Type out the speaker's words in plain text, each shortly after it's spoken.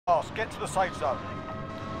Get to the safe zone.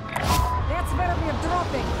 That's where we're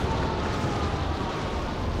dropping.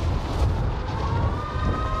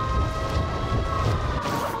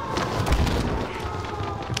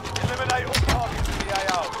 Eliminate all targets in the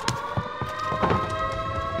AO.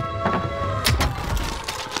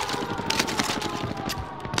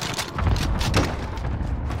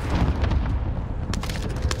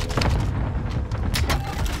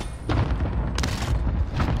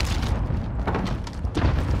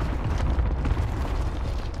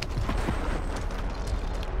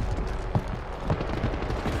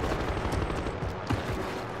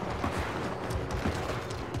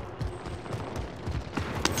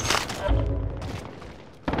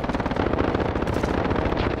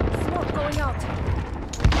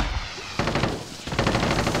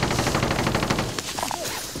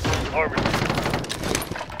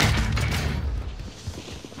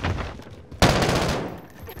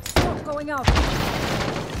 Going out.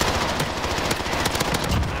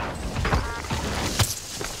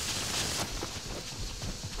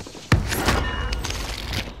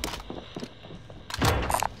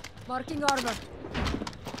 Marking armor.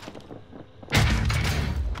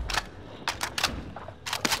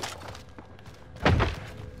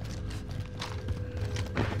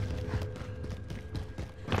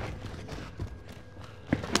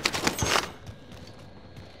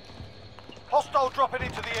 Hostile dropping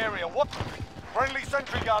into the area. What? Friendly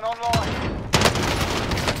sentry gun online.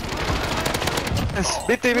 Yes,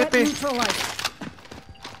 BT. Neutralized.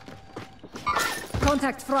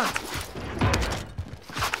 Contact front.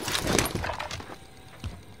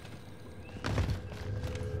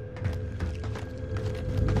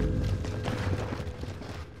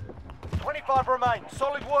 Remain.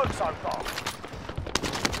 Solid work so far.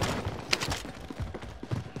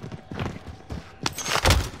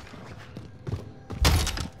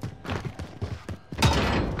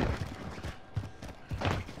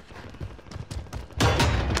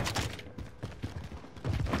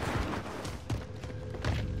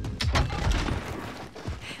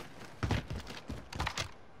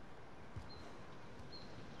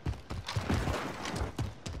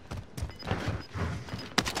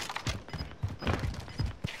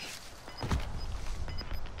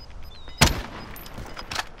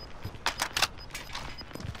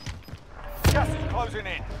 Gas is closing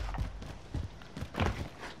in.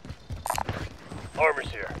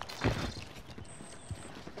 Armor's here.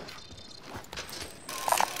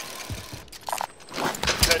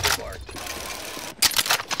 Defender marked.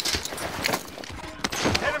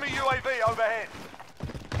 Enemy UAV overhead.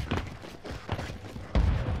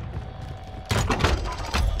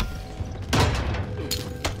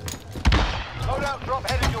 Loadout drop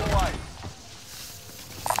headed your way.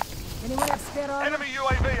 Anyone have spare armor? Enemy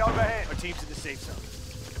UAV overhead. Our team's in the safe zone.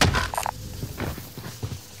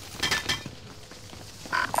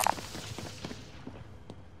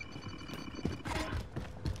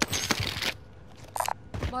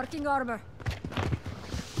 Marking armor.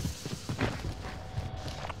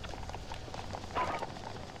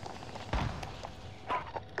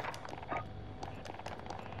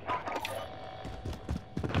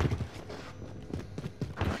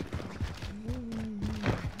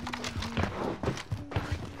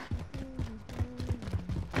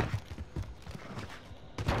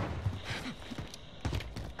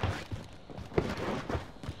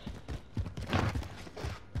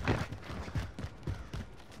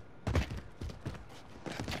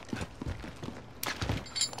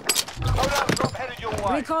 Loadout drop headed your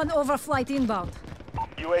way. Recon overflight inbound.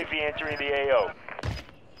 UAV entering the AO.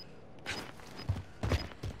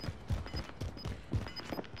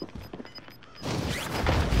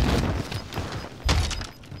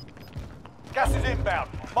 Gas is inbound.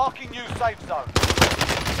 Marking new safe zone.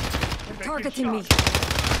 They're targeting me.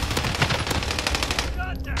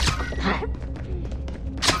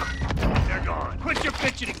 They're gone. Quit your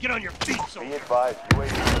bitching and get on your feet, soldier. Be advised, UAV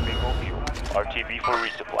for bingo fuel. RTB for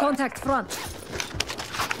resupply. Contact front.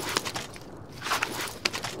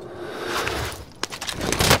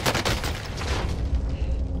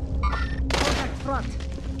 Contact front.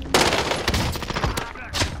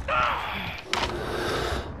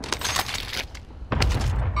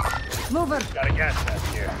 Mover. Got a gas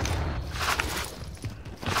mask here.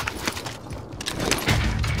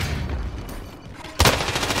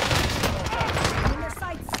 In their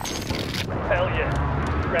sights. Hell yeah.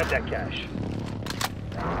 Grab that cash.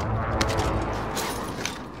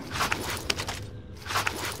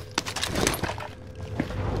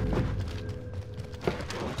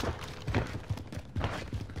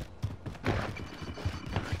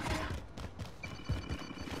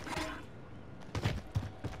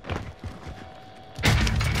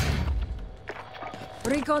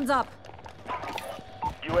 Recon's up.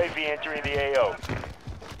 UAV entering the AO.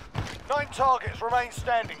 9 targets remain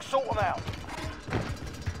standing. Sort them out.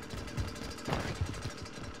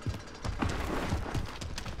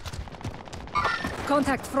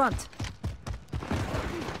 Contact front.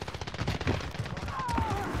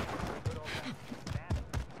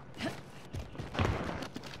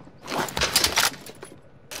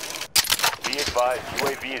 Be advised,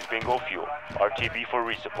 UAV is bingo fuel. RTB for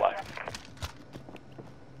resupply.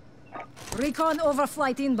 Recon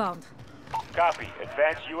overflight inbound. Copy.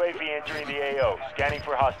 Advanced UAV entering the AO. Scanning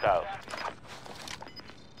for hostiles.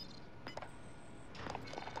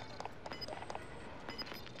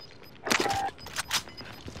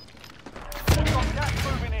 We've got gas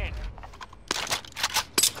moving in.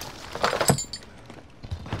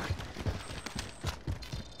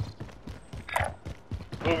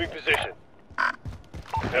 Moving position.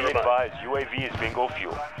 Be advised, UAV is bingo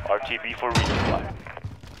fuel. RTB for resupply.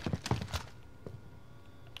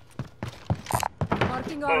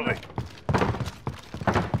 Marking armor. Moving.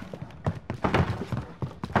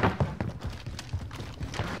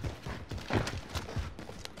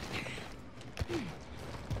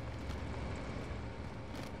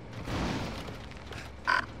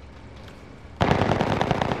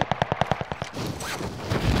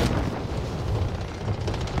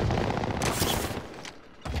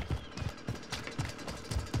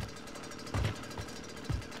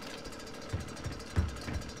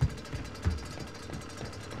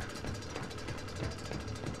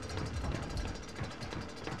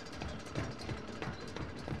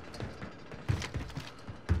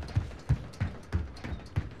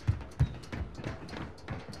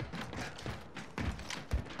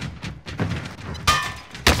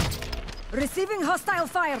 Receiving hostile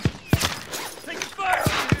fire. Taking fire!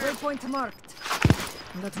 Waypoint marked.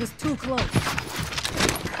 That was too close.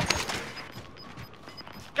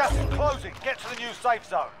 Gas is closing. Get to the new safe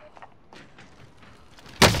zone.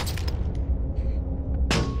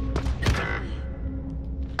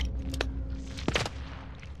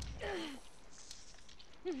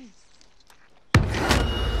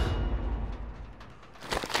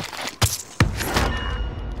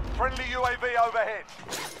 Friendly UAV overhead.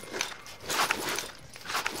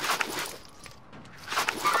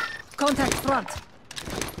 Contact front.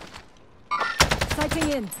 Sighting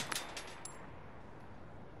in.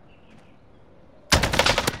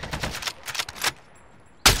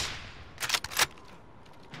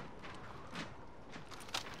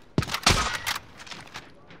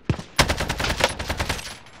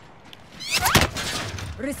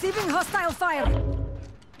 Receiving hostile fire.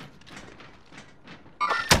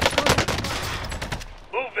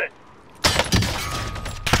 Move it!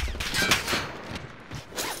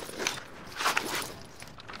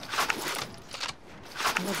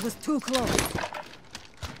 That was too close.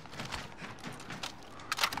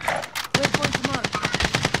 Waypoint marked.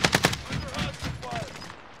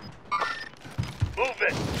 Move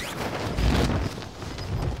it!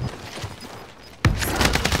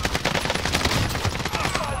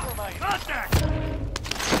 Contact!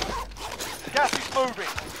 Gas is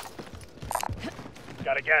moving.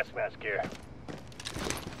 Got a gas mask here.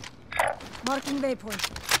 Marking waypoint.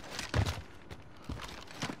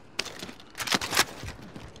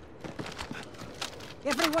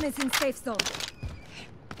 Everyone is in safe zone.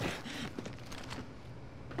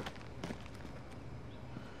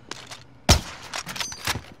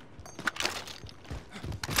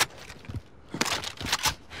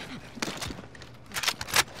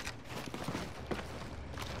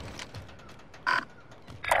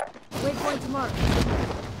 Waypoint marked.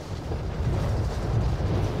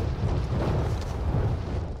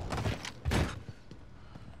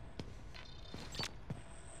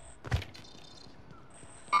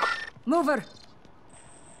 Mover.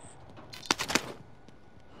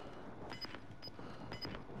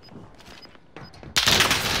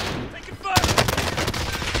 Taking fire!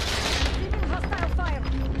 Receiving hostile fire.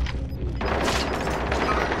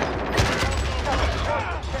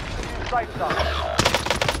 Safe zone.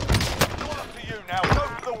 It's all up to you now. Go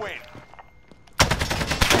for the win.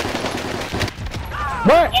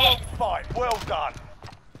 What? Fight. Well done.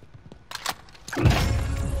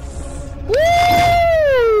 Woo!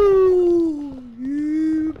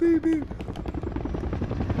 Yeah, baby.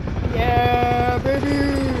 Yeah, baby.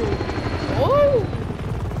 Oh!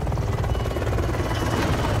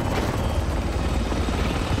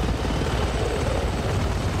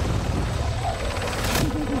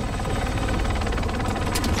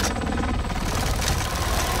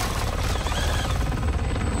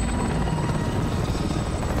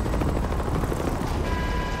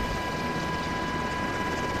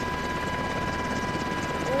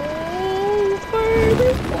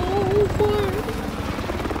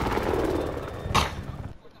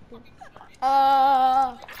 Ah.